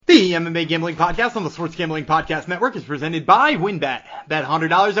The MMA Gambling Podcast on the Sports Gambling Podcast Network is presented by WynnBET. Bet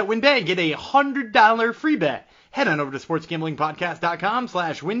 $100 at WynnBET and get a $100 free bet. Head on over to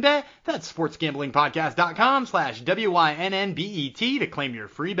sportsgamblingpodcast.com/WynnBET. That's sportsgamblingpodcast.com/WYNNBET to claim your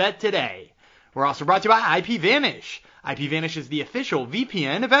free bet today. We're also brought to you by IPVanish. IPVanish is the official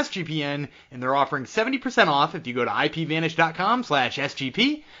VPN of SGPN, and they're offering 70% off if you go to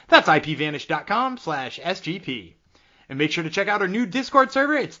IPVanish.com/SGP. That's IPVanish.com/SGP. And make sure to check out our new Discord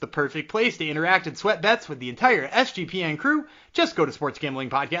server. It's the perfect place to interact and sweat bets with the entire SGPN crew. Just go to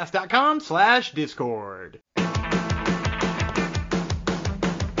sportsgamblingpodcast.com/Discord.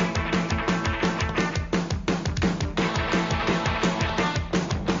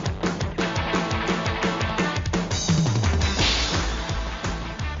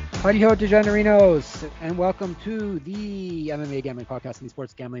 Howdy ho, DeGenerinos, and welcome to the MMA Gambling Podcast and the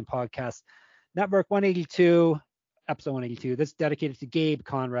Sports Gambling Podcast Network 182, episode 182. This is dedicated to Gabe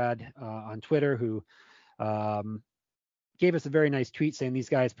Conrad on Twitter, who gave us a very nice tweet saying these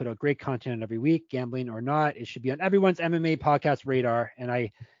guys put out great content every week, gambling or not. It should be on everyone's MMA podcast radar, and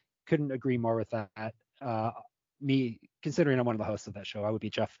I couldn't agree more with that. Me, considering I'm one of the hosts of that show, I would be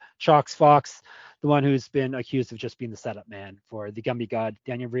Jeff Chalks Fox, the one who's been accused of just being the setup man for the Gumby God,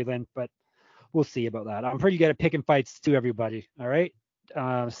 Daniel Vreeland, but we'll see about that. I'm pretty good at picking fights to everybody, all right?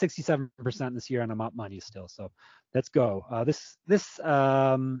 67% this year, and I'm up money still, so let's go. This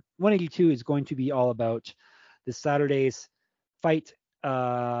 182 is going to be all about this Saturday's fight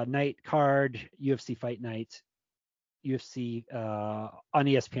night card, UFC Fight Night, UFC on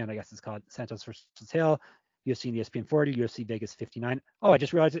ESPN, I guess it's called, Santos versus Hill, UFC and ESPN 40, UFC Vegas 59. Oh, I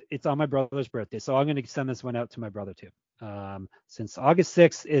just realized it's on my brother's birthday, so I'm going to send this one out to my brother too, since August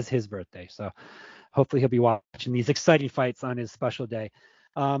 6th is his birthday. So hopefully he'll be watching these exciting fights on his special day.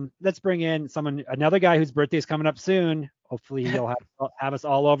 Let's bring in another guy whose birthday is coming up soon. Hopefully he'll have us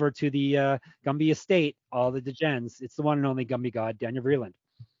all over to the Gumby estate, all the Degens. It's the one and only Gumby God, Daniel Vreeland.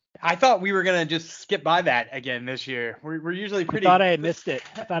 I thought we were going to just skip by that again this year. We're usually pretty... I thought I had missed it.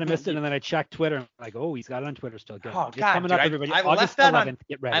 And then I checked Twitter. I'm like, oh, he's got it on Twitter still. Good. Oh, it's God, coming dude, up, everybody. I August 11th,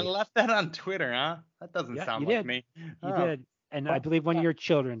 get ready. I left that on Twitter, huh? That doesn't sound like me. You did. And I believe one of your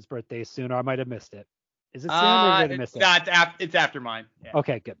children's birthdays soon, or I might have missed it. Is it soon or did I miss it? It's after mine. Yeah.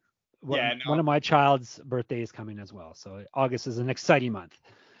 Okay, good. One of my child's birthday is coming as well. So August is an exciting month.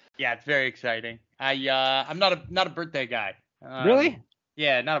 Yeah, it's very exciting. I'm not a birthday guy. Really?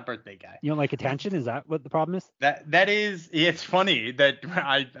 Yeah, not a birthday guy. You don't like attention? Is that what the problem is? That is, it's funny that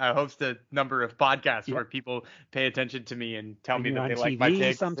I host a number of podcasts where people pay attention to me and tell me that they like my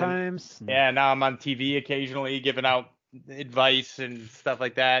takes. Sometimes. Now I'm on TV occasionally giving out advice and stuff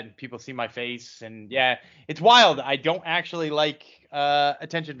like that, and people see my face, and yeah, it's wild. I don't actually like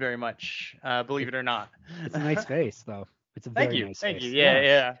attention very much, believe it or not. It's a nice face, though. It's a very nice face. Thank you.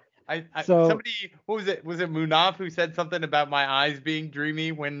 Yeah. Somebody, what was it? Was it Munaf who said something about my eyes being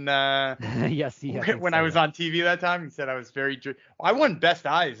dreamy when yes, when I was on TV that time? He said I was very I won best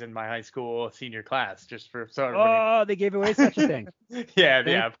eyes in my high school senior class, just for so everybody. Oh, they gave away such a thing.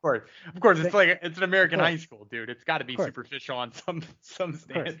 yeah, of course. It's an American high school, dude. It's got to be superficial on some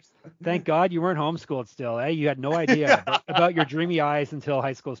standards. Thank God you weren't homeschooled still, eh? You had no idea about your dreamy eyes until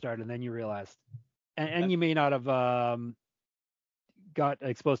high school started, and then you realized. And you may not have got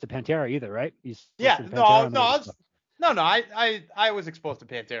exposed to Pantera either, right? I was exposed to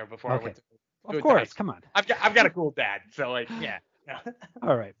Pantera before I went to of course, come on. I've got a cool dad, so yeah.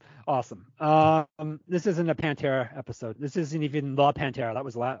 All right, awesome. This isn't a Pantera episode. This isn't even La Pantera. That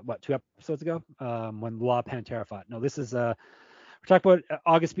was 2 episodes ago when La Pantera fought. No, this is we're talking about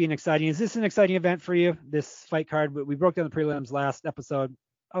August being exciting. Is this an exciting event for you? This fight card? We broke down the prelims last episode.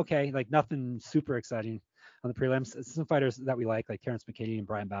 Okay, like nothing super exciting on the prelims. Some fighters that we like Terrence McKinney and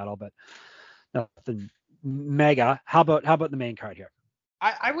Brian Battle, but nothing mega. How about the main card here?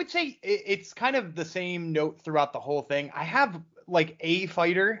 I would say it's kind of the same note throughout the whole thing. I have a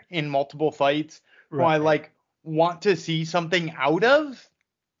fighter in multiple fights who I want to see something out of,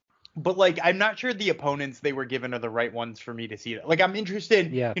 but I'm not sure the opponents they were given are the right ones for me to see that. I'm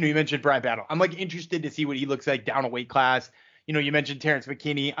interested. Yeah. You mentioned Brian Battle. I'm interested to see what he looks like down a weight class. You mentioned Terrence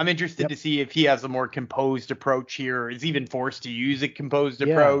McKinney. I'm interested to see if he has a more composed approach here, or is even forced to use a composed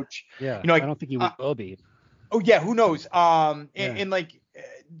approach. Yeah. I don't think he will be. Oh yeah, who knows? And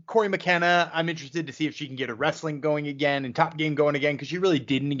Corey McKenna, I'm interested to see if she can get her wrestling going again and top game going again, because she really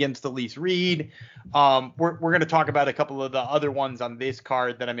didn't against Elise Reed. We're going to talk about a couple of the other ones on this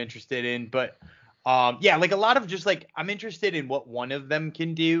card that I'm interested in, but a lot of just I'm interested in what one of them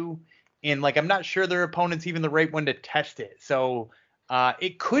can do. And I'm not sure their opponent's even the right one to test it. So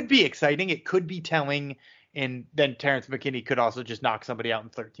it could be exciting. It could be telling. and then Terrence McKinney could also just knock somebody out in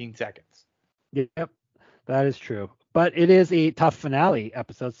 13 seconds. Yep, that is true. But it is a tough finale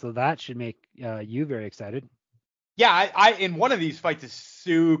episode, so that should make you very excited. Yeah, I in one of these fights is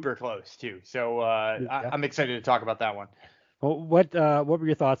super close too, so Yeah. I'm excited to talk about that one. Well, what were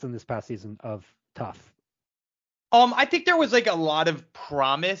your thoughts on this past season of Tough? I think there was like a lot of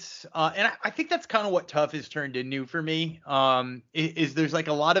promise, and I think that's kind of what Tough has turned into for me. Is there's like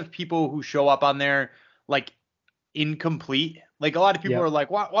a lot of people who show up on there like incomplete. Like a lot of people Yep. are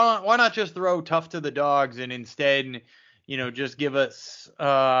like, why not just throw Tough to the dogs and instead, just give us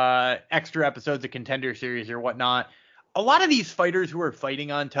extra episodes of Contender Series or whatnot. A lot of these fighters who are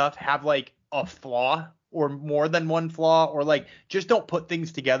fighting on Tough have like a flaw or more than one flaw, or like just don't put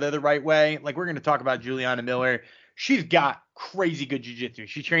things together the right way. Like we're going to talk about Juliana Miller. She's got crazy good jiu-jitsu.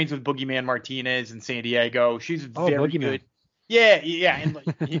 She trains with Boogeyman Martinez in San Diego. She's very Boogeyman. good. Yeah. And like,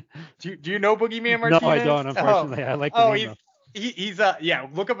 do you know Boogeyman Martinez? No, I don't. Unfortunately, I like the name. He's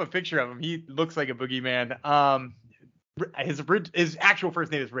look up a picture of him. He looks like a boogeyman. His actual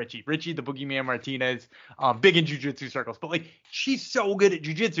first name is Richie the Boogeyman Martinez. Big in jiu-jitsu circles, but like she's so good at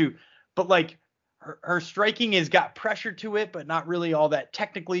jiu-jitsu, but like her striking has got pressure to it, but not really all that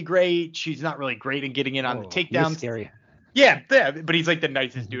technically great. She's not really great in getting in on the takedowns. Scary. Yeah, but he's like the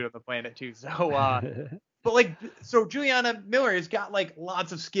nicest dude on the planet too. So but like, so Juliana Miller has got like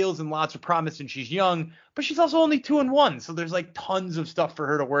lots of skills and lots of promise, and she's young, but she's also only 2-1. So there's like tons of stuff for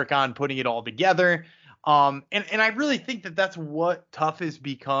her to work on putting it all together. And I really think that that's what Tough has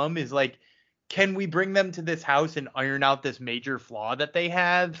become, is like, can we bring them to this house and iron out this major flaw that they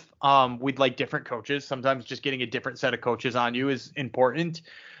have with like different coaches? Sometimes just getting a different set of coaches on you is important.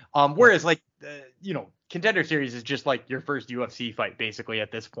 Whereas like, Contender Series is just like your first UFC fight basically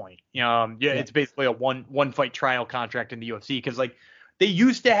at this point. It's basically a one fight trial contract in the UFC, because like they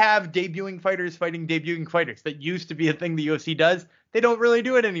used to have debuting fighters fighting debuting fighters. That used to be a thing the UFC does. They don't really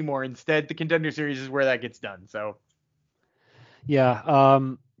do it anymore. Instead, the Contender Series is where that gets done. So yeah,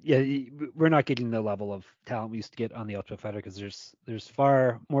 we're not getting the level of talent we used to get on the Ultimate Fighter, because there's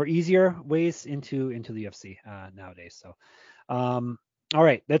far more easier ways into the UFC nowadays. So all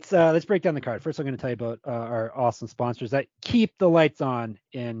right, let's break down the card. First, I'm going to tell you about our awesome sponsors that keep the lights on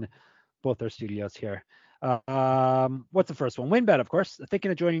in both our studios here. What's the first one? WynnBET, of course.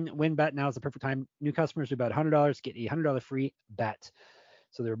 Thinking of joining WynnBET, now is the perfect time. New customers who bet $100 get a $100 free bet.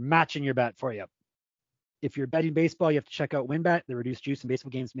 So they're matching your bet for you. If you're betting baseball, you have to check out WynnBET. The reduced juice in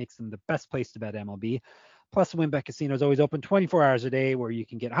baseball games makes them the best place to bet MLB. Plus, the WynnBET Casino is always open 24 hours a day, where you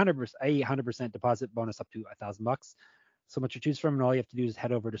can get a 100% deposit bonus up to $1,000. So much to choose from, and all you have to do is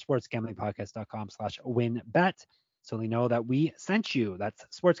head over to sportsgamblingpodcast.com/wynnbet, so they know that we sent you. That's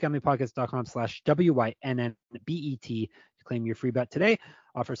sportsgamblingpodcast.com/WYNNBET to claim your free bet today.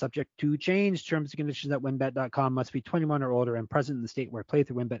 Offer subject to change. Terms and conditions at wynnbet.com. Must be 21 or older and present in the state where play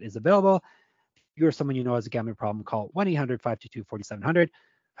through WynnBET is available. If you or someone you know has a gambling problem, call 1-800-522-4700.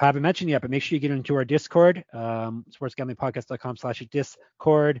 I haven't mentioned yet, but make sure you get into our Discord,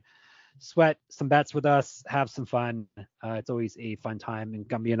 sportsgamblingpodcast.com/Discord. Sweat some bets with us, have some fun. It's always a fun time, and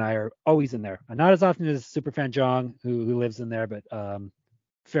Gumby and I are always in there. Not as often as Superfan Jong, who lives in there, but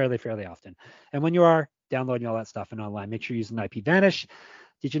fairly often. And when you are downloading all that stuff and online, make sure you're using IPVanish.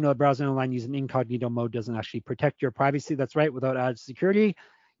 Did you know that browsing online using incognito mode doesn't actually protect your privacy? That's right. Without added security, you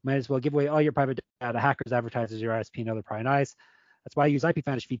might as well give away all your private data. Hackers, advertisers, your ISP, and other prying eyes. That's why I use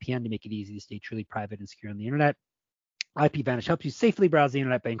IPVanish VPN to make it easy to stay truly private and secure on the internet. IPVanish helps you safely browse the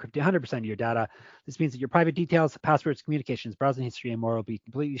internet by encrypting 100% of your data. This means that your private details, passwords, communications, browsing history, and more will be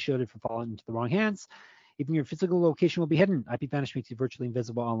completely shielded from falling into the wrong hands. Even your physical location will be hidden. IPVanish makes you virtually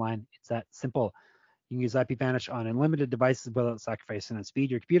invisible online. It's that simple. You can use IPVanish on unlimited devices without sacrificing on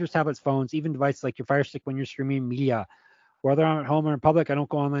speed. Your computers, tablets, phones, even devices like your Fire Stick when you're streaming media. Whether I'm at home or in public, I don't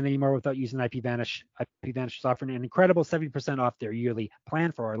go online anymore without using IPVanish. IPVanish is offering an incredible 70% off their yearly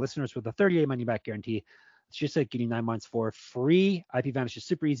plan for our listeners with a 30-day money-back guarantee. It's just like getting 9 months for free. IPVanish is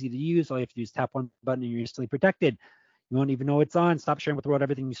super easy to use. All you have to do is tap one button and you're instantly protected. You won't even know it's on. Stop sharing with the world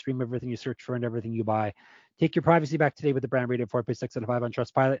everything you stream, everything you search for, and everything you buy. Take your privacy back today with the brand rated 4.6 out of 5 on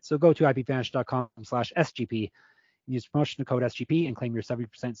Trustpilot. So go to IPVanish.com/SGP. Use promotional code SGP and claim your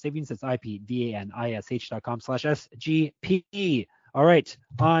 70% savings. That's IPVanish.com/SGP. All right,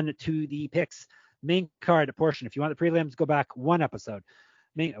 on to the picks. Main card portion. If you want the prelims, go back one episode.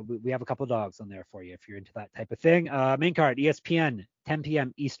 We have a couple of dogs on there for you if you're into that type of thing. Main card, ESPN, 10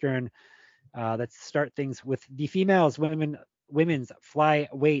 p.m. Eastern. Let's start things with the females. Women's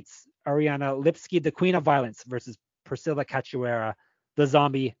flyweights. Ariana Lipski, the queen of violence, versus Priscilla Cachoeira, the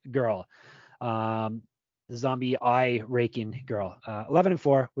zombie girl. The zombie eye raking girl.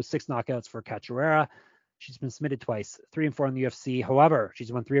 11-4 with 6 knockouts for Cachoeira. She's been submitted twice, 3-4 in the UFC. However,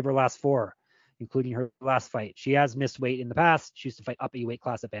 she's won 3 of her last 4, including her last fight. She has missed weight in the past. She used to fight up a weight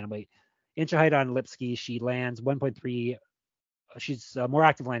class at bantamweight. Inch of height on Lipski. She lands 1.3. She's more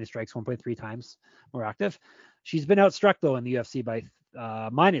active landing strikes, 1.3 times more active. She's been outstruck, though, in the UFC by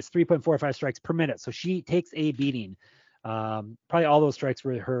minus 3.45 strikes per minute. So she takes a beating. Probably all those strikes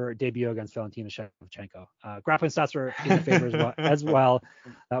were her debut against Valentina Shevchenko. Grappling stats were in her favor as well.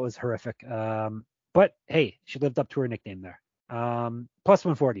 That was horrific. But hey, she lived up to her nickname there. Plus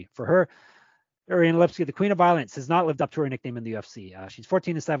 140 for her. Ariane Lipski, the Queen of Violence, has not lived up to her nickname in the UFC. She's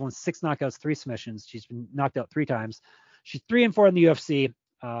 14-7, 6 knockouts, 3 submissions. She's been knocked out 3 times. She's 3-4 in the UFC,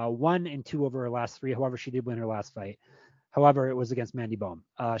 1-2 over her last 3. However, she did win her last fight. However, it was against Mandy Bohm.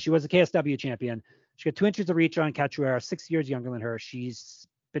 She was a KSW champion. She got 2 inches of reach on Cachoeira, 6 years younger than her. She's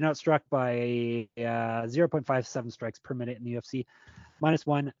been outstruck by 0.57 strikes per minute in the UFC, minus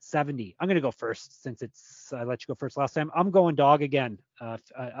 170. I'm going to go first since I let you go first last time. I'm going dog again.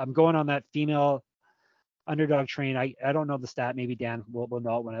 I'm going on that female underdog train. I don't know the stat. Maybe Dan will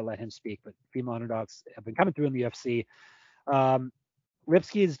know it when I let him speak, but female underdogs have been coming through in the UFC.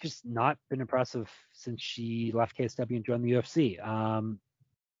 Lipski has just not been impressive since she left KSW and joined the UFC.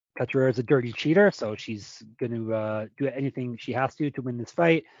 Cachoeira is a dirty cheater, so she's going to do anything she has to win this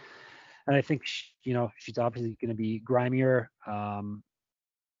fight. And I think, she's obviously going to be grimier,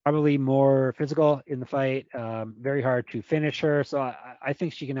 probably more physical in the fight, very hard to finish her. So I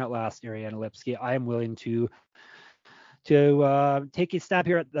think she can outlast Ariane Lipski. I am willing to take a stab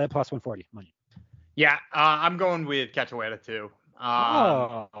here at the plus 140 money. Yeah, I'm going with Cachoeira too.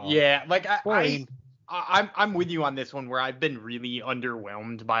 Yeah, like I'm with you on this one where I've been really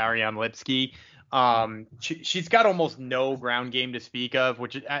underwhelmed by Ariane Lipski. She's got almost no ground game to speak of,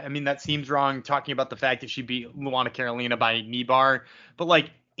 which, I mean, that seems wrong talking about the fact that she beat Luana Carolina by knee bar, but like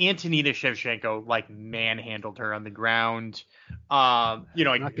Antonina Shevchenko, like, manhandled her on the ground. Not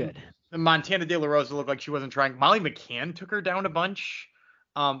good. Montana De La Rosa looked like she wasn't trying. Molly McCann took her down a bunch,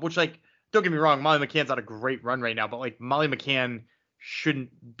 which, like, don't get me wrong, Molly McCann's on a great run right now, but like Molly McCann shouldn't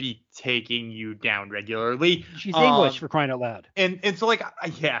be taking you down regularly. She's English, for crying out loud. And so like,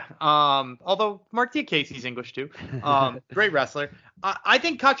 yeah. Although Mark Diakasey's English too. Great wrestler. I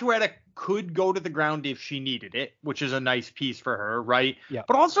think Cachoeira could go to the ground if she needed it, which is a nice piece for her, right? Yeah.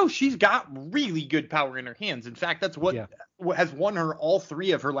 But also she's got really good power in her hands. In fact, that's what has won her all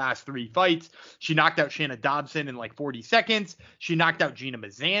 3 of her last 3 fights. She knocked out Shanna Dobson in like 40 seconds. She knocked out Gina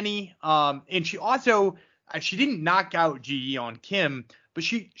Mazzani. And she also, she didn't knock out Ji Yeon Kim, but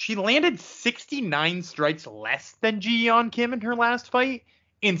she landed 69 strikes less than Ji Yeon Kim in her last fight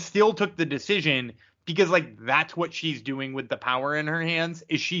and still took the decision because, like, that's what she's doing with the power in her hands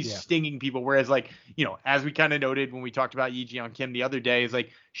is she's stinging people. Whereas, like, as we kind of noted when we talked about Ji Yeon Kim the other day, is like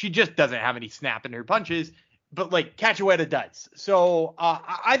she just doesn't have any snap in her punches. But like Cachoeira does. So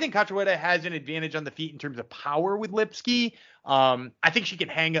I think Cachoeira has an advantage on the feet in terms of power with Lipski. I think she can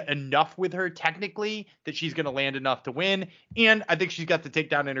hang enough with her technically that she's going to land enough to win. And I think she's got the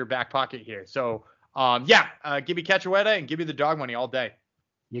takedown in her back pocket here. So, give me Cachoeira and give me the dog money all day.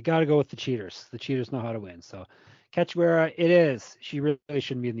 You got to go with the cheaters. The cheaters know how to win. So Cachoeira, it is. She really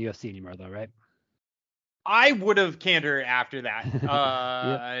shouldn't be in the UFC anymore, though, right? I would have canned her after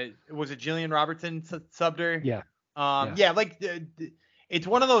that. Was it Jillian Robertson subbed her? Yeah. Like it's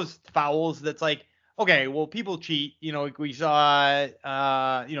one of those fouls that's like, okay, well, people cheat. We saw,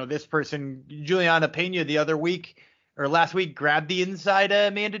 this person, Juliana Pena, the other week or last week, grabbed the inside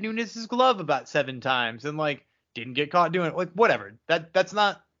of Amanda Nunes' glove about 7 times and like didn't get caught doing it. Like, whatever. That's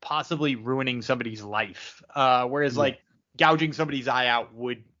not possibly ruining somebody's life. Whereas like gouging somebody's eye out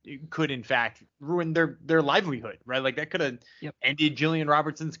could in fact ruin their livelihood, right? Like that could have ended Jillian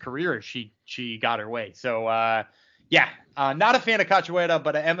Robertson's career if she got her way. So not a fan of Cachoeira,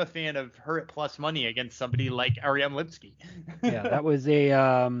 but I am a fan of her at plus money against somebody like Ariane Lipski. Yeah, that was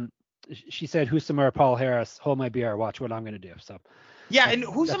a she said Husamar Paul Harris, hold my beer, watch what I'm gonna do. So yeah, and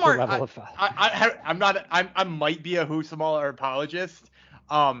Husamar, I might be a Husamar apologist.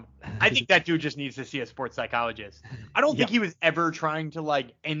 I think that dude just needs to see a sports psychologist. I don't think he was ever trying to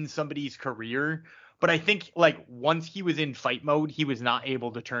like end somebody's career, but I think like once he was in fight mode, he was not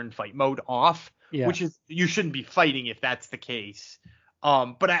able to turn fight mode off, which is, you shouldn't be fighting if that's the case.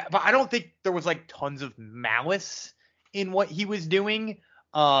 But I don't think there was like tons of malice in what he was doing.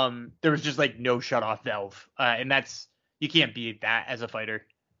 There was just like no shut off valve. And you can't beat that as a fighter.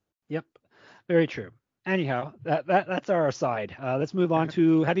 Yep. Very true. Anyhow, that's our aside. Let's move on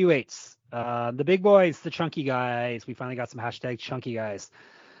to heavyweights. The big boys, the chunky guys. We finally got some hashtag chunky guys.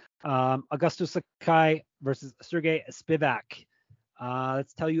 Augusto Sakai versus Sergey Spivak.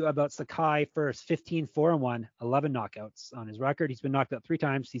 Let's tell you about Sakai first. 15-4-1, 11 knockouts on his record. He's been knocked out 3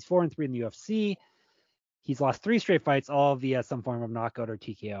 times. He's 4-3 in the UFC. He's lost 3 straight fights, all via some form of knockout or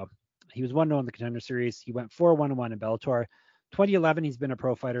TKO. He was 1-0 in the Contender Series. He went 4-1-1 in Bellator. 2011, he's been a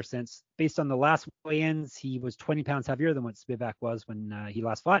pro fighter since. Based on the last weigh-ins, he was 20 pounds heavier than what Spivak was when he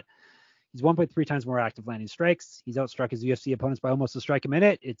last fought. He's 1.3 times more active landing strikes. He's outstruck his UFC opponents by almost a strike a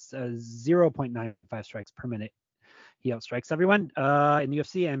minute. It's 0.95 strikes per minute. He outstrikes everyone in the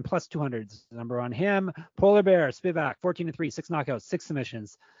UFC, and plus 200 is the number on him. Polar Bear, Spivak, 14-3, 6 knockouts, 6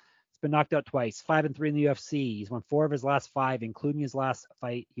 submissions. He's been knocked out twice, 5-3 in the UFC. He's won 4 of his last 5, including his last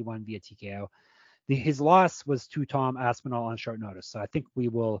fight. He won via TKO. His loss was to Tom Aspinall on short notice, so I think we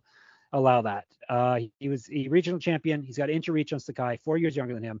will allow that. He was a regional champion. He's got inch of reach on Sakai, 4 years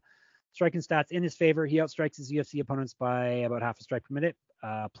younger than him. Striking stats in his favor. He outstrikes his UFC opponents by about half a strike per minute,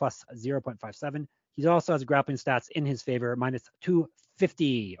 plus 0.57. He also has grappling stats in his favor, minus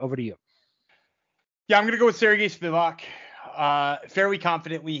 250. Over to you. Yeah, I'm going to go with Sergey Spivak. Fairly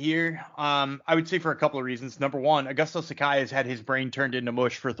confidently here. I would say for a couple of reasons. Number one, Augusto Sakai has had his brain turned into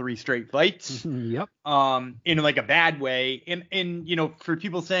mush for 3 straight fights. Yep. In like a bad way. And for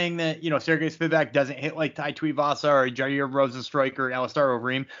people saying that, Sergey Spivak doesn't hit like Tai Tuivasa or Jair Rozenstruik or Alistair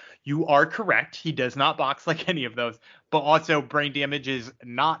Overeem, you are correct. He does not box like any of those. But also brain damage is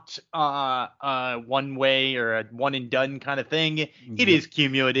not one way or a one and done kind of thing. Mm-hmm. It is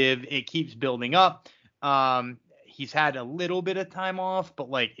cumulative. It keeps building up. He's had a little bit of time off, but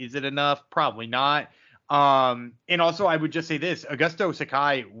is it enough? Probably not. And also I would just say this, Augusto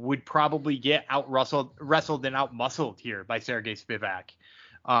Sakai would probably get wrestled and out muscled here by Sergey Spivak.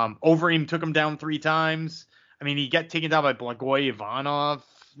 Overeem took him down 3 times. I mean, he got taken down by Blagoy Ivanov.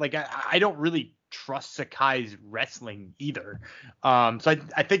 I don't really trust Sakai's wrestling either. So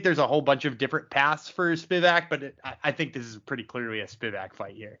I think there's a whole bunch of different paths for Spivak, but I think this is pretty clearly a Spivak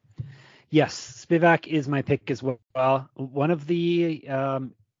fight here. Yes, Spivak is my pick as well. One of the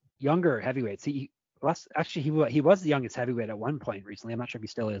younger heavyweights. He was the youngest heavyweight at one point recently. I'm not sure if he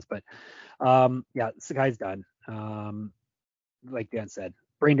still is, but Sakai's done. Like Dan said,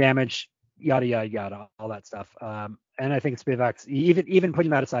 brain damage, yada yada yada, all that stuff. And I think Spivak's even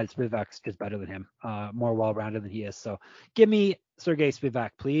putting that aside, Spivak's just better than him, more well-rounded than he is. So give me Sergey Spivak,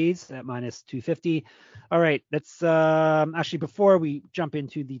 please, at minus 250. All right, let's actually, before we jump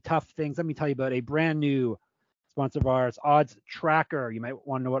into the tough things, let me tell you about a brand new sponsor of ours, Odds Tracker. You might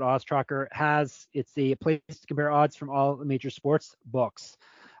want to know what Odds Tracker has. It's a place to compare odds from all the major sports books.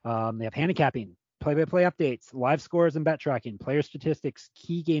 They have handicapping, play-by-play updates, live scores and bet tracking, player statistics,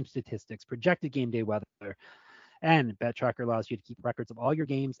 key game statistics, projected game day weather, and Bet Tracker allows you to keep records of all your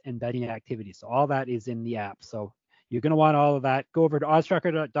games and betting activities. So all that is in the app. So you're going to want all of that. Go over to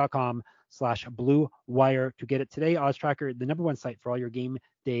oddstracker.com/Blue Wire to get it today. Odds Tracker, the #1 site for all your game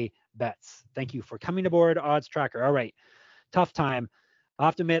day bets. Thank you for coming aboard, Odds Tracker. All right, tough time. I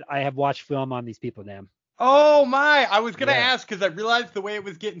have to admit, I have watched film on these people, Dan. Oh my! I was gonna ask because I realized the way it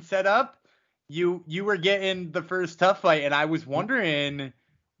was getting set up, you were getting the first tough fight, and I was wondering,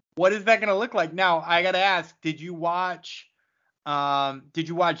 what is that gonna look like? Now I gotta ask, did you watch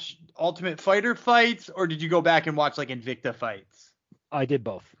Ultimate Fighter fights, or did you go back and watch Invicta fights? I did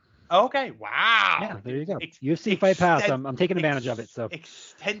both. Okay, wow. Yeah, there you go. UFC Fight Pass. I'm taking advantage of it. So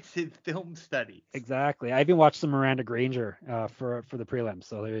extensive film studies. Exactly. I even watched some Miranda Granger for the prelims.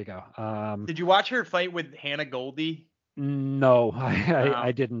 So there you go. Did you watch her fight with Hannah Goldie? No,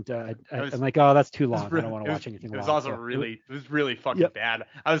 I didn't. I'm like, oh, that's too long. I don't want to watch anything long. It was also really fucking bad.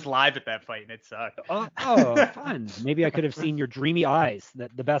 I was live at that fight and it sucked. Oh, fun. Maybe I could have seen your dreamy eyes,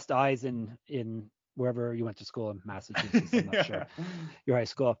 the best eyes in wherever you went to school in Massachusetts. I'm not sure. Your high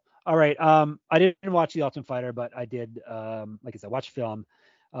school. All right. I didn't watch The Ultimate Fighter, but I did, like I said, watch film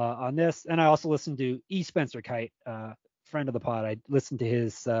on this. And I also listened to E. Spencer Kite, friend of the pod. I listened to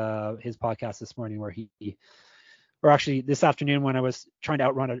his podcast this morning where or actually this afternoon when I was trying to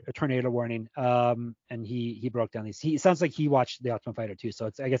outrun a tornado warning. And he broke down these. He sounds like he watched The Ultimate Fighter too.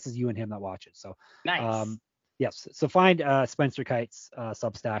 So I guess it's you and him that watch it. So nice. Yes. So find Spencer Kite's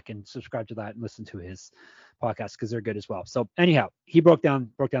Substack and subscribe to that and listen to his podcast because they're good as well. So anyhow, he broke down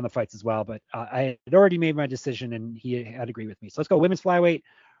the fights as well, but I had already made my decision and he had agreed with me. So let's go women's flyweight,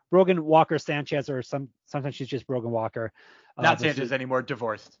 Brogan Walker Sanchez, or sometimes she's just Brogan Walker. Not Sanchez anymore,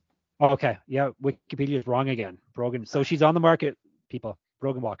 divorced. Okay. Yeah. Wikipedia is wrong again. Brogan. So she's on the market, people.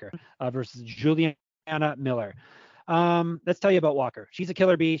 Brogan Walker versus Juliana Miller. Let's tell you about Walker. She's a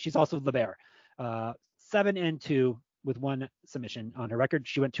killer bee. She's also the bear. 7-2 with 1 submission on her record.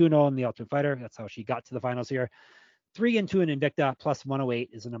 She went 2-0 in the Ultimate Fighter. That's how she got to the finals here. 3 and 2 in Invicta, plus 108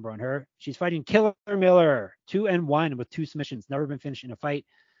 is the number on her. She's fighting Killer Miller, 2-1 with 2 submissions, never been finished in a fight.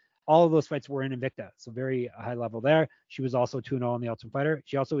 All of those fights were in Invicta, so very high level there. She was also 2-0 on the Ultimate Fighter.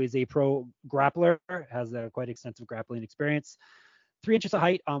 She also is a pro grappler, has a quite extensive grappling experience. 3 inches of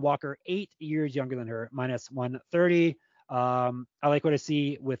height on Walker, 8 years younger than her, minus 130. I like what I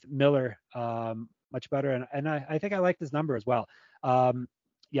see with Miller, much better, and I think I like this number as well.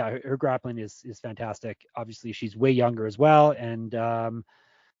 Yeah, her grappling is fantastic. Obviously, she's way younger as well, and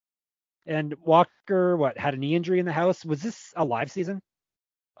Walker, had a knee injury in the house? Was this a live season?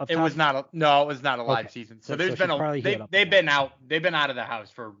 It was not a live season. So there's been they've been out of the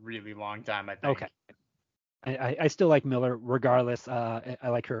house for a really long time, I think. Okay. I still like Miller regardless. I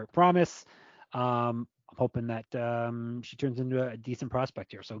like her promise. I'm hoping that she turns into a decent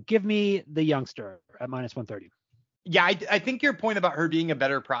prospect here. So give me the youngster at minus 130. Yeah, I think your point about her being a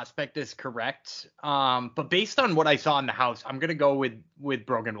better prospect is correct. But based on what I saw in the house, I'm gonna go with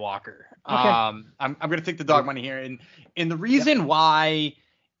Brogan Walker. Okay. I'm gonna take the dog money here, and the reason why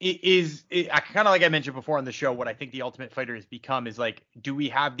I kind of, like I mentioned before on the show, what I think the Ultimate Fighter has become is like, do we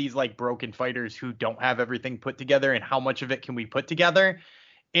have these like broken fighters who don't have everything put together, and how much of it can we put together?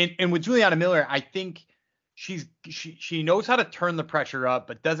 And with Juliana Miller, I think she knows how to turn the pressure up,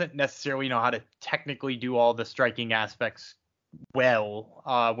 but doesn't necessarily know how to technically do all the striking aspects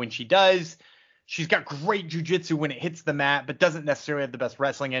well. When she does, she's got great jiu-jitsu when it hits the mat, but doesn't necessarily have the best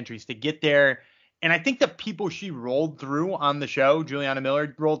wrestling entries to get there. And I think the people she rolled through on the show, Juliana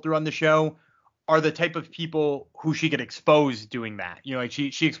Miller rolled through on the show, are the type of people who she could expose doing that. You know, like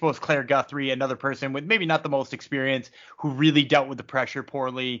she exposed Claire Guthrie, another person with maybe not the most experience, who really dealt with the pressure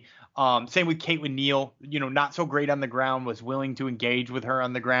poorly. Same with Caitlin Neal, you know, not so great on the ground, was willing to engage with her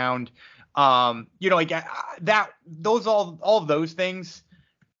on the ground. You know, like all of those things,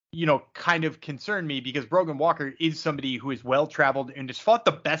 you know, kind of concern me, because Brogan Walker is somebody who is well traveled and just fought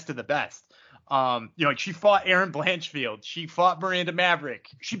the best of the best. You know, like she fought Erin Blanchfield. She fought Miranda Maverick.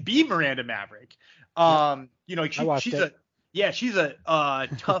 She beat Miranda Maverick. You know, like she's a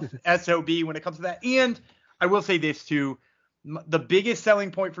tough SOB when it comes to that. And I will say this too. The biggest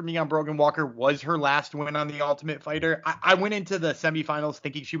selling point for me on Brogan Walker was her last win on the Ultimate Fighter. I went into the semifinals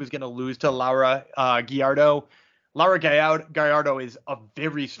thinking she was going to lose to Laura Gallardo. Laura Gallardo is a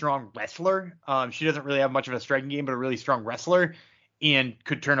very strong wrestler. She doesn't really have much of a striking game, but a really strong wrestler, and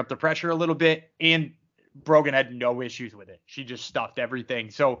could turn up the pressure a little bit. And Brogan had no issues with it. She just stuffed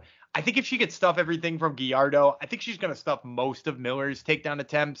everything. So I think if she could stuff everything from Gallardo, I think she's going to stuff most of Miller's takedown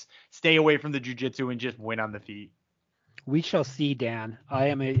attempts, stay away from the jiu-jitsu, and just win on the feet. We shall see, Dan. I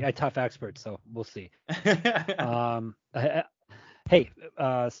am a tough expert, so we'll see. Hey,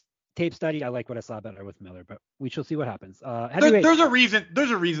 tape study. I like what I saw better with Miller, but we shall see what happens. There's a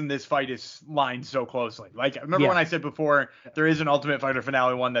reason this fight is lined so closely. Like, remember when I said before, there is an Ultimate Fighter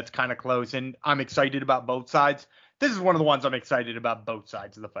finale one that's kind of close, and I'm excited about both sides. This is one of the ones I'm excited about both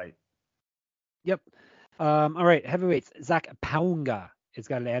sides of the fight. Yep. All right, heavyweights. Zach Paunga. It's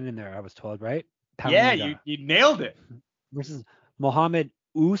got an N in there, I was told, right? Paunga. Yeah, you nailed it. Versus Mohammed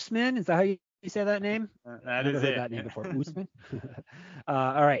Usman. Is that how you say that name? That is it. I've heard that name before. Usman.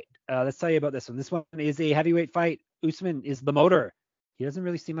 All right. Let's tell you about this one. This one is a heavyweight fight. Usman is the motor. He doesn't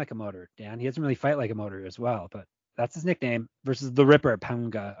really seem like a motor, Dan. He doesn't really fight like a motor as well, but that's his nickname. Versus the Ripper,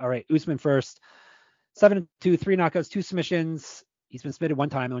 Paunga. All right. Usman first. 7-2, 3 knockouts, 2 submissions. He's been submitted one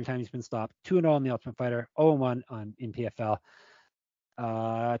time. The only time he's been stopped. 2-0 on the Ultimate Fighter. 0-1 in PFL.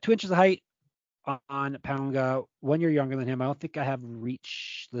 2 inches of height on Paunga, 1 year younger than him. I don't think I have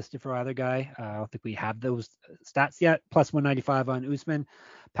reach listed for either guy. I don't think we have those stats yet. Plus 195 on Usman.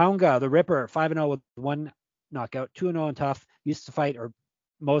 Paunga, the Ripper, 5-0 with 1 knockout, 2-0 on tough. Used to fight, or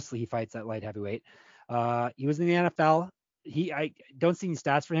mostly he fights at light heavyweight. He was in the NFL. I don't see any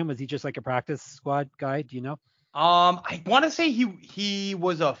stats for him. Was he just like a practice squad guy? Do you know? I want to say he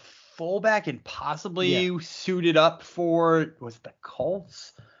was a fullback and possibly suited up for, was it the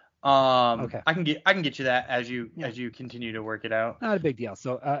Colts? Okay. I can get you that as you continue to work it out. Not a big deal.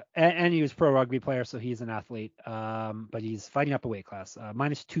 So and he was pro rugby player, so he's an athlete. But he's fighting up a weight class.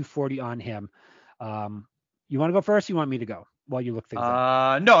 Minus 240 on him. You want to go first? Or you want me to go while you look things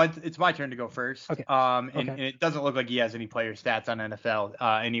up? No, it's my turn to go first. Okay. And it doesn't look like he has any player stats on NFL.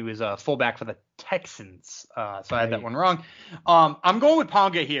 And he was a fullback for the Texans. So I had that one wrong. I'm going with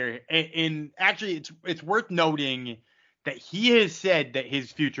Paunga here. And actually, it's worth noting that he has said that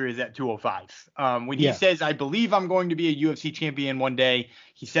his future is at 205. When he says, I believe I'm going to be a UFC champion one day,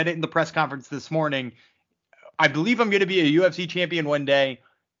 he said it in the press conference this morning. I believe I'm going to be a UFC champion one day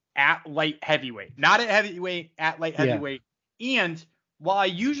at light heavyweight, not at heavyweight, at light heavyweight. And while I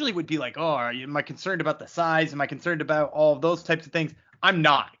usually would be like, oh, am I concerned about the size? Am I concerned about all of those types of things? I'm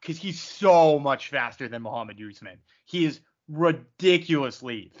not, because he's so much faster than Muhammad Usman. He is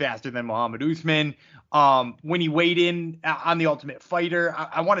ridiculously faster than Muhammad Usman. When he weighed in on the Ultimate Fighter,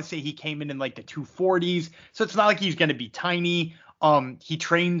 I want to say he came in like the 240s. So it's not like he's going to be tiny. He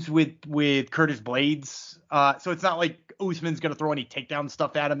trains with Curtis Blades. So it's not like Usman's going to throw any takedown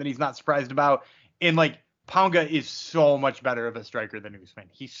stuff at him that he's not surprised about. And like Ponga is so much better of a striker than Usman.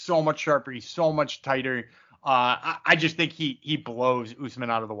 He's so much sharper. He's so much tighter. I just think he blows Usman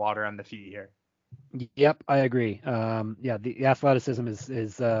out of the water on the feet here. Yep, I agree. Yeah, the athleticism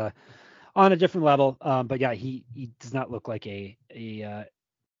is on a different level. But yeah, he does not look like a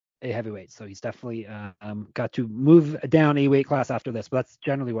heavyweight. So he's definitely got to move down a weight class after this. But that's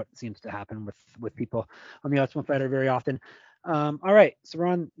generally what seems to happen with people on the Ultimate Fighter very often. All right, so we're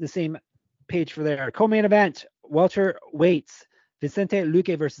on the same page for there. Co-main event, welterweights, Vicente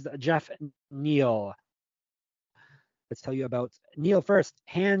Luque versus Jeff Neal. Let's tell you about Neal first.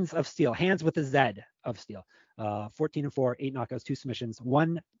 Hands of Steel, hands with a Z of Steel. 14-4, 8 knockouts, 2 submissions.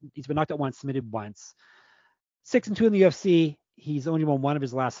 He's been knocked out once, submitted once. 6-2 in the UFC. He's only won 1 of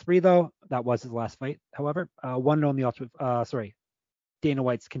his last 3 though. That was his last fight, however. 1 on the Dana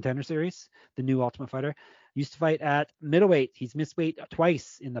White's Contender Series, the new Ultimate Fighter. Used to fight at middleweight. He's missed weight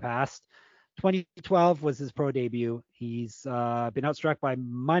twice in the past. 2012 was his pro debut. He's been outstruck by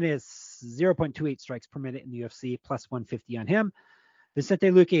minus 0.28 strikes per minute in the UFC, plus 150 on him. Vicente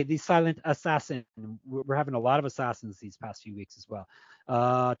Luque, the silent assassin. We're having a lot of assassins these past few weeks as well.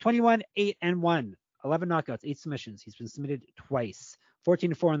 21, 8-1, 11 knockouts, 8 submissions. He's been submitted twice.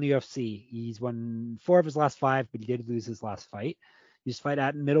 14-4 in the UFC. He's won 4 of his last 5, but he did lose his last fight. He used to fight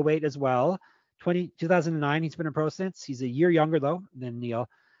at middleweight as well. 2009, he's been a pro since. He's a year younger though than Neal.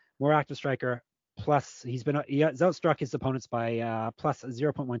 More active striker. Plus, he has outstruck his opponents by plus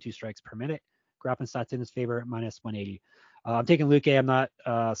 0.12 strikes per minute. Grappling stats in his favor, minus 180. I'm taking Luque. I'm not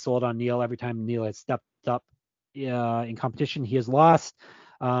sold on Neal. Every time Neal has stepped up in competition, he has lost.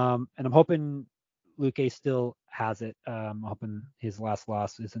 And I'm hoping Luque still has it. I'm hoping his last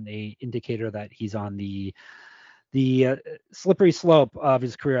loss isn't a indicator that he's on the slippery slope of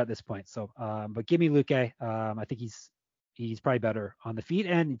his career at this point. So, but give me Luque. I think he's probably better on the feet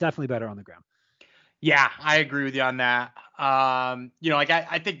and definitely better on the ground. Yeah, I agree with you on that.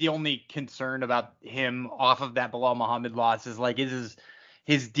 I think the only concern about him off of that Belal Muhammad loss is like, is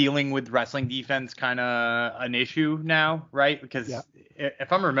his dealing with wrestling defense kind of an issue now, right? Because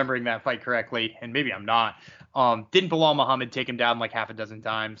if I'm remembering that fight correctly, and maybe I'm not, didn't Belal Muhammad take him down like half a dozen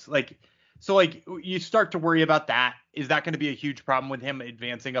times? So you start to worry about that. Is that going to be a huge problem with him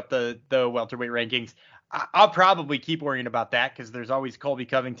advancing up the welterweight rankings? I'll probably keep worrying about that because there's always Colby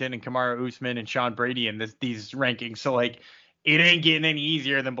Covington and Kamaru Usman and Sean Brady in these rankings. So it ain't getting any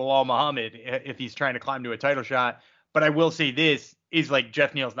easier than Belal Muhammad if he's trying to climb to a title shot. But I will say this is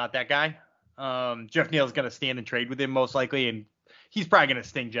Jeff Neal's not that guy. Jeff Neal's going to stand and trade with him most likely, and he's probably going to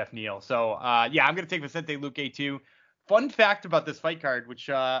sting Jeff Neal. So I'm going to take Vicente Luque too. Fun fact about this fight card, which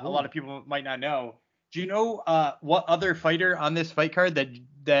a lot of people might not know. Do you know what other fighter on this fight card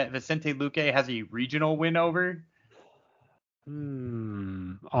that Vicente Luque has a regional win over?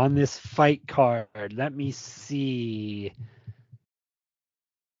 On this fight card, let me see.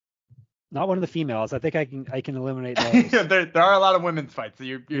 Not one of the females. I think I can eliminate those. there are a lot of women's fights, so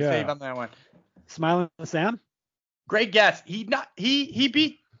you're safe on that one. Smiling Sam? Great guess. He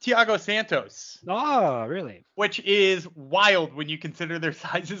beat Thiago Santos. Oh, really? Which is wild when you consider their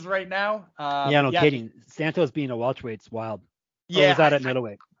sizes right now. Kidding. Santos being a welterweight's wild. Yeah. Or was that at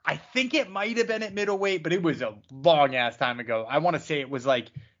middleweight? I think it might have been at middleweight, but it was a long ass time ago. I want to say it was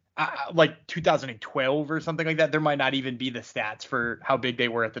like 2012 or something like that. There might not even be the stats for how big they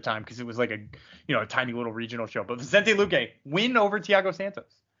were at the time because it was like a tiny little regional show. But Vicente Luque win over Thiago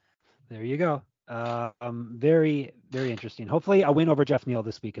Santos. There you go. Very, very interesting. Hopefully a win over Jeff Neal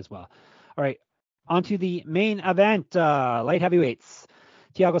this week as well. All right, on to the main event, light heavyweights.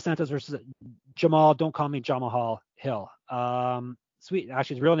 Thiago Santos versus Jamal, don't call me Jamal Hill.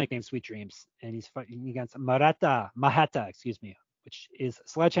 His real nickname Sweet Dreams, and he's fighting against Maheta, which is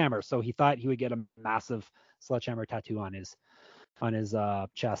Sledgehammer. So he thought he would get a massive Sledgehammer tattoo on his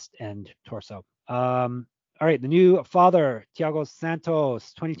chest and torso. All right, the new father, Thiago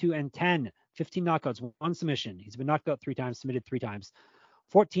Santos, 22-10. 15 knockouts, 1 submission. He's been knocked out 3 times, submitted 3 times.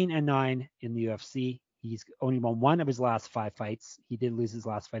 14-9 in the UFC. He's only won 1 of his last 5 fights. He did lose his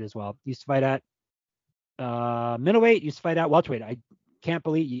last fight as well. He used to fight at middleweight. Used to fight at welterweight. I can't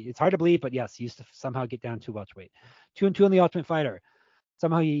believe it's hard to believe, but yes, he used to somehow get down to welterweight. 2-2 in the Ultimate Fighter.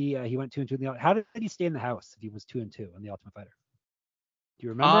 Somehow he went 2-2 in the. How did he stay in the house if he was 2-2 in the Ultimate Fighter? Do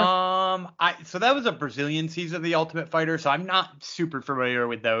you remember? So that was a Brazilian season of The Ultimate Fighter, so I'm not super familiar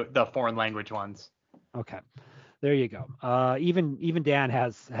with the foreign language ones. Okay. There you go. Even Dan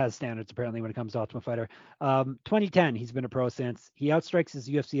has standards apparently when it comes to Ultimate Fighter. 2010, he's been a pro since. He outstrikes his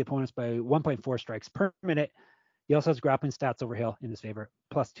UFC opponents by 1.4 strikes per minute. He also has grappling stats over Hill in his favor,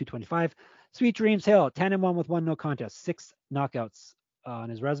 plus 225. Sweet Dreams Hill, 10-1 with 1 no contest, 6 knockouts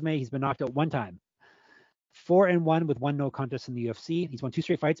on his resume. He's been knocked out 1 time. 4-1 with 1 no contest in the UFC. He's won 2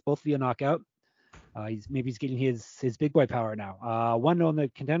 straight fights, both via knockout. He's getting his big boy power now. 1-0 in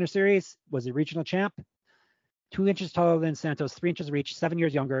the Contender Series, was a regional champ. 2 inches taller than Santos, 3 inches reach, 7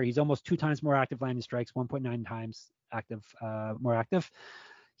 years younger. He's almost 2 times more active landing strikes, 1.9 times more active.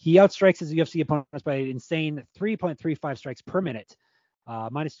 He outstrikes his UFC opponents by an insane 3.35 strikes per minute,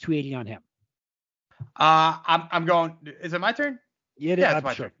 minus 280 on him. I'm going. Is it my turn? Yeah, it's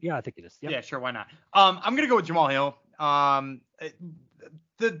my turn. Yeah, I think it is. Yep. Yeah, sure. Why not? I'm gonna go with Jamal Hill.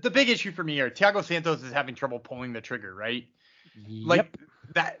 The big issue for me here, Thiago Santos is having trouble pulling the trigger, right? Like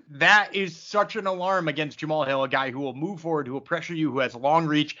that is such an alarm against Jamal Hill, a guy who will move forward, who will pressure you, who has long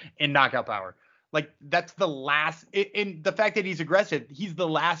reach and knockout power. Like that's the last. In the fact that he's aggressive, he's the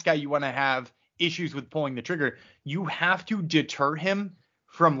last guy you want to have issues with pulling the trigger. You have to deter him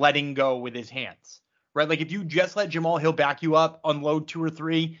from letting go with his hands. Right, like if you just let Jamal Hill back you up, unload 2 or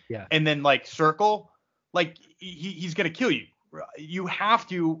 3, and then like circle, like he's gonna kill you. You have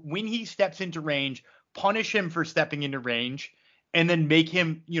to, when he steps into range, punish him for stepping into range, and then make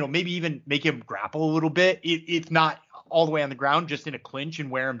him, maybe even make him grapple a little bit. It's not all the way on the ground, just in a clinch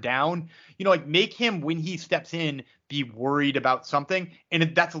and wear him down. Like make him, when he steps in, be worried about something.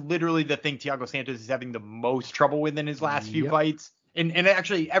 And that's literally the thing Thiago Santos is having the most trouble with in his last few fights. And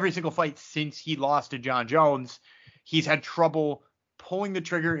actually every single fight since he lost to John Jones, he's had trouble pulling the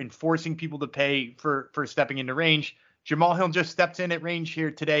trigger and forcing people to pay for stepping into range. Jamal Hill just steps in at range here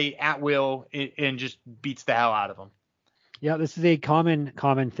today at will and just beats the hell out of him. Yeah, this is a common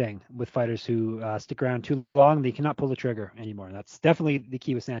thing with fighters who stick around too long. They cannot pull the trigger anymore. And that's definitely the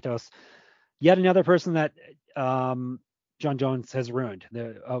key with Santos. Yet another person that John Jones has ruined.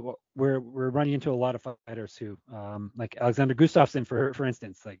 We're running into a lot of fighters who, like Alexander Gustafsson, for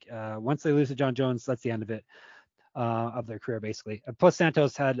instance, like once they lose to John Jones, that's the end of it, of their career, basically. Plus,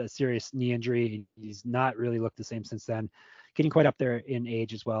 Santos had a serious knee injury. He's not really looked the same since then, getting quite up there in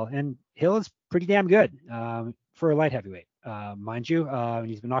age as well. And Hill is pretty damn good for a light heavyweight, mind you.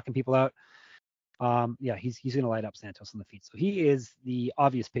 He's been knocking people out. He's going to light up Santos on the feet. So he is the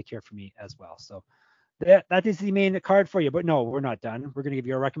obvious pick here for me as well. So that is the main card for you. But no, we're not done. We're going to give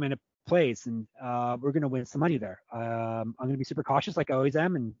you a recommended plays, and we're going to win some money there. I'm going to be super cautious like I always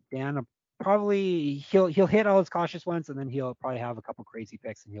am, and Dan probably he'll hit all his cautious ones, and then he'll probably have a couple crazy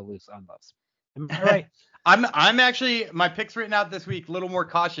picks, and he'll lose on those. Am I right? I'm actually, my picks written out this week a little more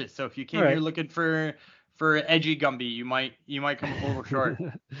cautious. So if you came here looking for edgy Gumby, you might come up a little short.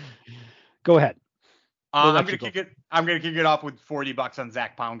 Go ahead. I'm gonna kick it off with $40 on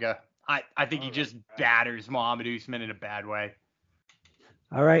Zach Pounga. I think he just batters Muhammad Usman in a bad way.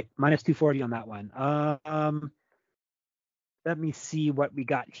 All right, minus 240 on that one. Let me see what we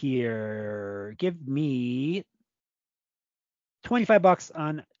got here. Give me $25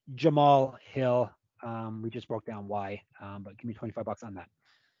 on Jamal Hill. We just broke down why, but give me $25 on that.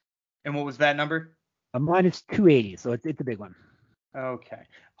 And what was that number? Minus 280, so it's a big one. Okay.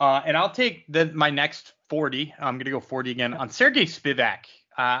 And I'll take my next 40. I'm going to go 40 again on Sergey Spivak.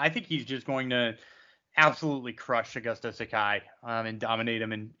 I think he's just going to absolutely crush Augusto Sakai and dominate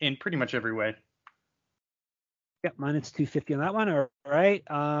him in pretty much every way. Yep, minus 250 on that one. All right.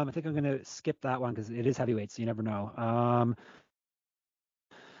 I think I'm going to skip that one because it is heavyweight, so you never know.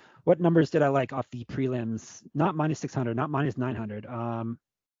 What numbers did I like off the prelims? Not minus 600, not minus 900.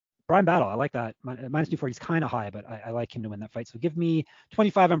 Brian Battle, I like that. Minus 240 is kind of high, but I like him to win that fight. So give me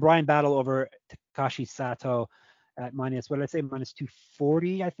 25 on Brian Battle over Takashi Sato at minus, what did I say? Minus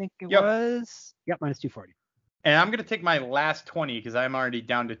 240, I think it was. Yep, minus 240. And I'm going to take my last 20 because I'm already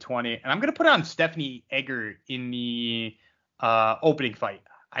down to 20. And I'm going to put on Stephanie Egger in the opening fight.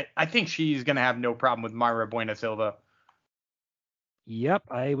 I think she's going to have no problem with Mayra Bueno Silva. Yep,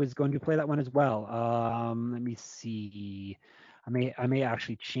 I was going to play that one as well. Let me see. I may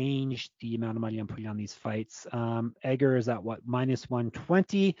actually change the amount of money I'm putting on these fights. Egger is at what, minus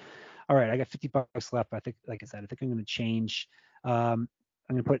 120. All right, I got $50 left. I think, like I said, I think I'm going to change. I'm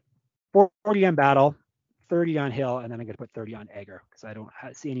going to put 40 on Battle, 30 on Hill, and then I'm going to put 30 on Egger because I don't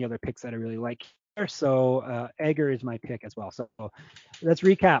see any other picks that I really like here. So Egger is my pick as well. So let's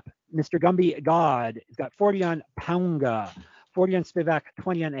recap. Mr. Gumby God has got 40 on Pounga, 40 on Spivak,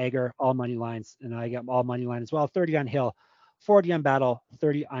 20 on Egger, all money lines, and I got all money line as well. 30 on Hill, 40 on Battle,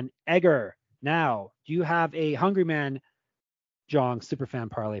 30 on Egger. Now, do you have a Hungry Man Jong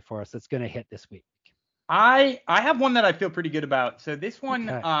superfan parlay for us that's going to hit this week? I have one that I feel pretty good about. So this one,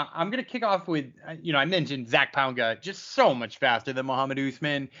 Okay. I'm going to kick off with, I mentioned Zach Pounga, just so much faster than Muhammad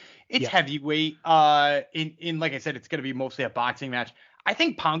Usman. It's heavyweight. In like I said, it's going to be mostly a boxing match. I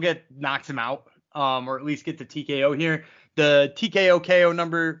think Pounga knocks him out, or at least gets a TKO here. The TKO KO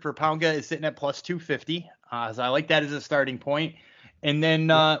number for Pounga is sitting at plus 250. So I like that as a starting point. And then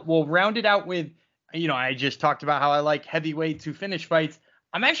we'll round it out with, I just talked about how I like heavyweight to finish fights.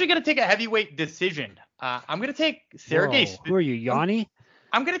 I'm actually going to take a heavyweight decision. I'm going to take Sergey. Who are you, Yanni?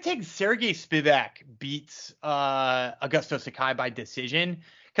 I'm going to take Sergey Spivak beats Augusto Sakai by decision.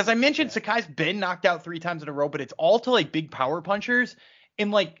 Because I mentioned Sakai's been knocked out 3 times in a row, but it's all to like big power punchers.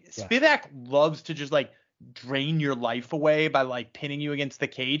 And like Spivak loves to just like drain your life away by like pinning you against the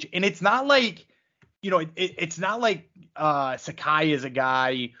cage. And it's not like, it's not like Sakai is a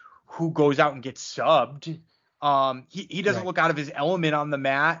guy who goes out and gets subbed. He doesn't look out of his element on the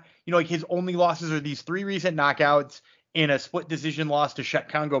mat. Like his only losses are these 3 recent knockouts and a split decision loss to Shet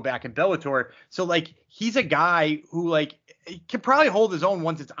Congo back in Bellator. So like he's a guy who like can probably hold his own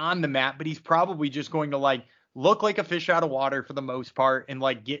once it's on the mat, but he's probably just going to like look like a fish out of water for the most part and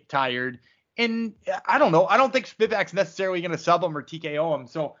like get tired. And I don't know. I don't think Spivak's necessarily going to sub him or TKO him.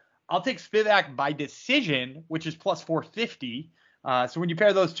 So I'll take Spivak by decision, which is plus 450. So when you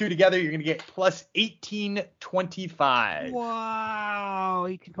pair those two together, you're going to get plus 1825. Wow,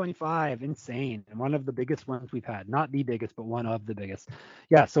 1825, insane. And one of the biggest ones we've had. Not the biggest, but one of the biggest.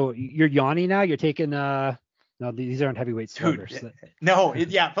 Yeah, so you're Yanni now. You're taking no, these aren't heavyweight sluggers. No,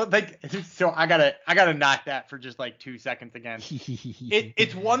 but like, so I gotta knock that for just like 2 seconds again.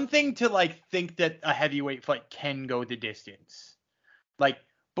 It's one thing to like think that a heavyweight fight can go the distance, like,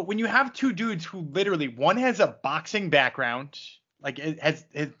 but when you have 2 dudes who literally, one has a boxing background. Like it has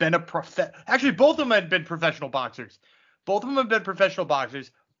been actually both of them have been professional boxers. Both of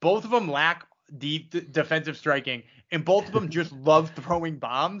them lack deep defensive striking, and both of them just love throwing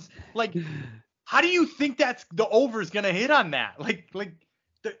bombs. Like, how do you think that's the over is gonna hit on that?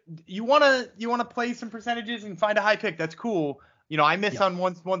 You wanna play some percentages and find a high pick. That's cool. I miss on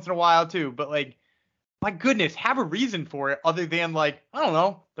once in a while too, but like, my goodness, have a reason for it other than like, I don't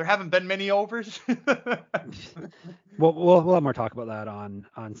know, there haven't been many overs. Well, we'll have more talk about that on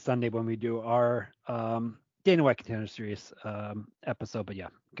Sunday when we do our Dana White Contender Series episode. But yeah,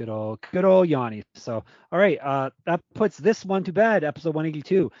 good old Yanni. So, all right, that puts this one to bed, episode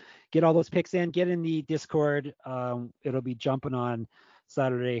 182. Get all those picks in, get in the Discord. It'll be jumping on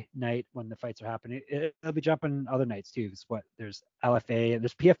Saturday night when the fights are happening. It'll be jumping other nights too. There's LFA,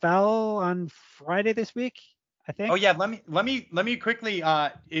 there's PFL on Friday this week, I think. Oh yeah, let me quickly.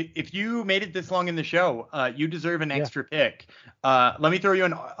 If you made it this long in the show, you deserve an extra pick. Let me throw you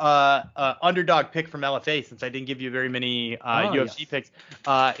an underdog pick from LFA since I didn't give you very many UFC picks.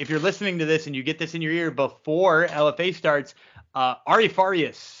 If you're listening to this and you get this in your ear before LFA starts, Ari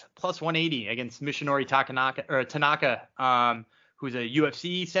Farias plus 180 against Mishinori Tanaka, who's a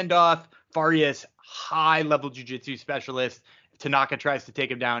UFC send-off. Farias, high-level jiu-jitsu specialist. If Tanaka tries to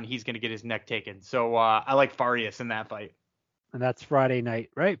take him down, he's going to get his neck taken. So I like Farias in that fight. And that's Friday night,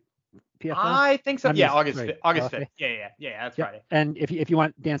 right? PFL? I think so. Yeah, August 5th. Yeah, that's Friday. And if you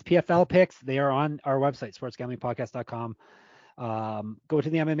want Dan's PFL picks, they are on our website, sportsgamblingpodcast.com. Go to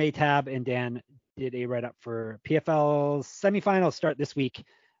the MMA tab, and Dan did a write-up for PFL semifinals start this week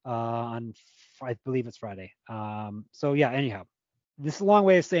on, I believe it's Friday. So yeah, anyhow. This is a long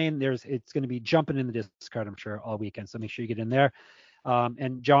way of saying it's going to be jumping in the Discord, I'm sure, all weekend. So make sure you get in there.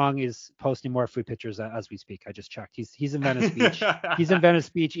 And Jong is posting more food pictures as we speak. I just checked. He's in Venice Beach. He's in Venice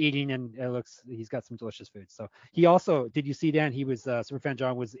Beach eating, and he's got some delicious food. So he also, did you see, Dan? He was Superfan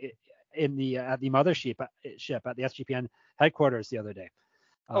Jong was in the at the mothership at the SGPN headquarters the other day.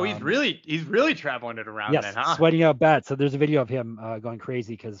 Oh, he's really traveling it around then, huh? Sweating out bets. So there's a video of him going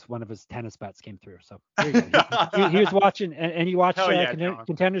crazy because one of his tennis bets came through. So there you go. he was watching, and he watched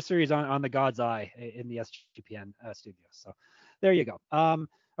Contender Series on the God's Eye in the SGPN studio. So there you go. All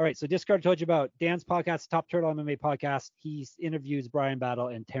right, so Discard I told you about. Dan's podcast, Top Turtle MMA podcast. He interviews Brian Battle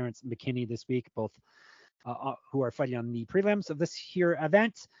and Terrence McKinney this week, both who are fighting on the prelims of this here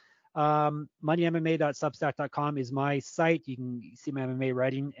event. moneymma.substack.com is my site. You can see my MMA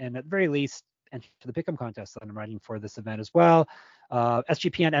writing, and at the very least enter the pick'em contest that I'm writing for this event as well.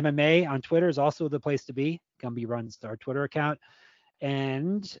 SGPN MMA on Twitter is also the place to be. Gumby runs our Twitter account,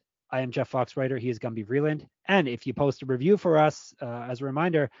 and I am Jeff Fox Writer. He is Gumby Vreeland. And if you post a review for us, as a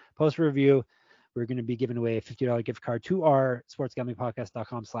reminder, post a review. We're going to be giving away a $50 gift card to our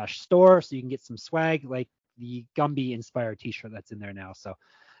sportsgamblingpodcast.com/store, so you can get some swag like the Gumby inspired T-shirt that's in there now. So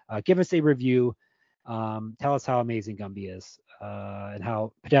give us a review. Tell us how amazing Gumby is and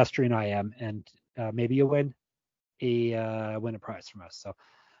how pedestrian I am, and maybe you'll win a prize from us. So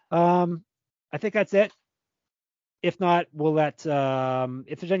I think that's it. If not, we'll let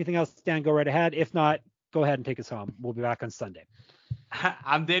if there's anything else, Dan, go right ahead. If not, go ahead and take us home. We'll be back on Sunday.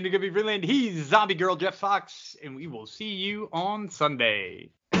 I'm Dan Gumby Freeland. He's Zombie Girl Jeff Fox, and we will see you on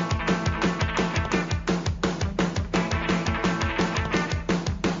Sunday.